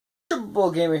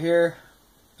Bull Gamer here.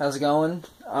 How's it going?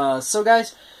 So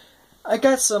guys, I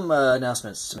got some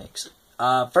announcements to make.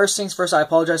 First things first, I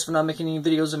apologize for not making any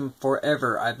videos in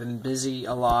forever. I've been busy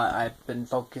a lot. I've been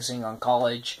focusing on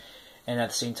college, and at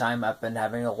the same time, I've been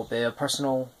having a little bit of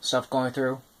personal stuff going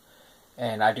through,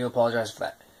 and I do apologize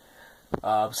for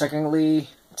that. Secondly,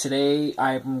 today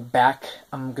I'm back.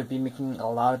 I'm going to be making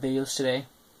a lot of videos today.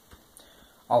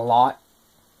 A lot.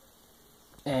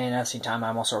 And at the same time,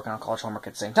 I'm also working on college homework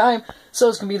at the same time. So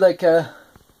it's going to be like a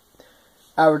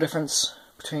hour difference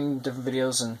between different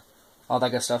videos and all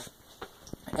that good stuff.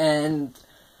 And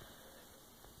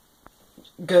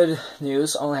good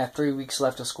news, I only have 3 weeks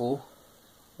left of school.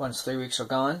 Once 3 weeks are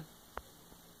gone,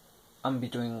 I'm going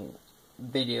to be doing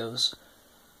videos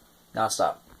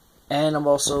nonstop. And I'm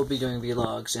also be doing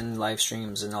vlogs and live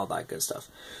streams and all that good stuff.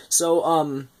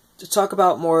 So, to talk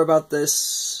about more about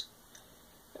this,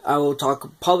 I will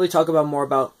probably talk about more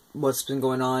about what's been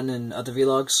going on in other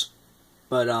vlogs.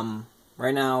 But,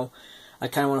 right now, I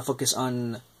kind of want to focus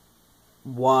on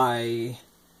why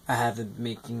I haven't been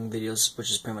making videos, which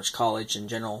is pretty much college in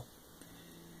general.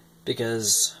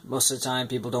 Because most of the time,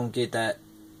 people don't get that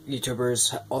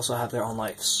YouTubers also have their own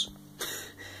lives.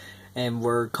 And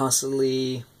we're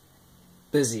constantly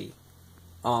busy.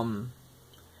 I'm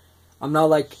not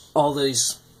like all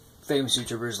these famous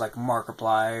YouTubers like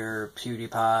Markiplier,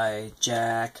 PewDiePie,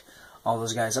 Jack, all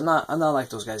those guys. I'm not like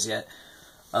those guys yet.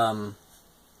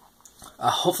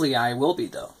 Hopefully I will be,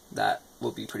 though. That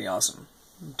will be pretty awesome,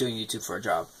 doing YouTube for a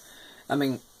job. I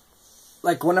mean,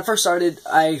 like, when I first started,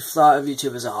 I thought of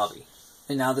YouTube as a hobby.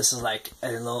 And now this is like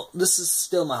this is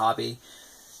still my hobby.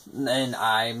 And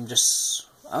I'm just,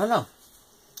 I don't know.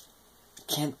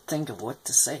 Can't think of what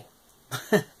to say.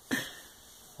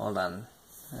 Hold on.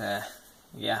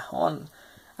 Yeah, hold on.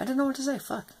 I don't know what to say.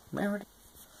 Fuck.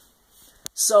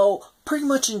 So, pretty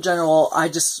much in general, I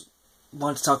just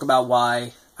want to talk about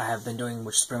why I have been doing,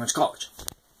 which is pretty much college.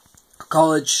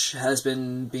 College has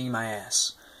been being my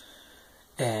ass.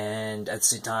 And at the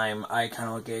same time, I kind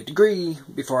of want to get a degree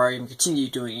before I even continue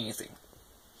doing anything.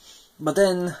 But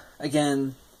then,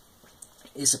 again,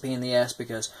 it's a pain in the ass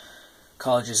because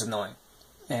college is annoying.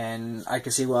 And I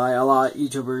can see why a lot of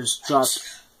YouTubers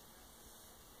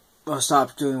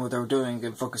stop doing what they were doing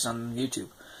and focus on YouTube.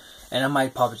 And I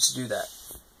might probably just do that.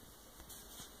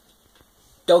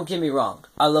 Don't get me wrong,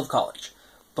 I love college.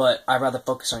 But I'd rather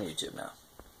focus on YouTube now.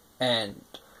 And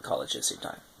college at the same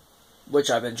time. Which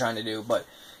I've been trying to do, but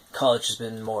college has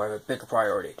been more of a bigger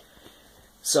priority.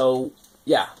 So,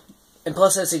 yeah. And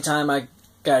plus at the same time, I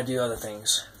gotta do other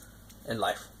things in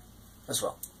life as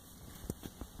well.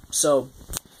 So,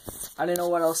 I didn't know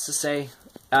what else to say.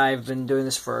 I've been doing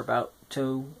this for about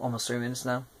almost 3 minutes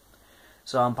now.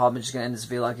 So I'm probably just going to end this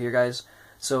vlog here, guys.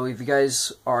 So if you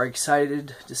guys are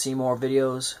excited to see more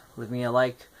videos, leave me a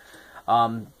like.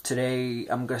 Today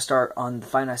I'm going to start on the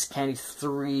Five Nights at Candy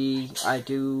 3. I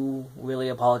do really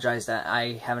apologize that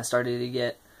I haven't started it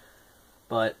yet.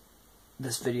 But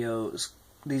these videos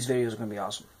are going to be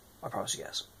awesome. I promise you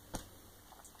guys.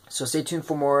 So stay tuned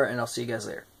for more, and I'll see you guys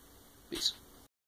later. Peace.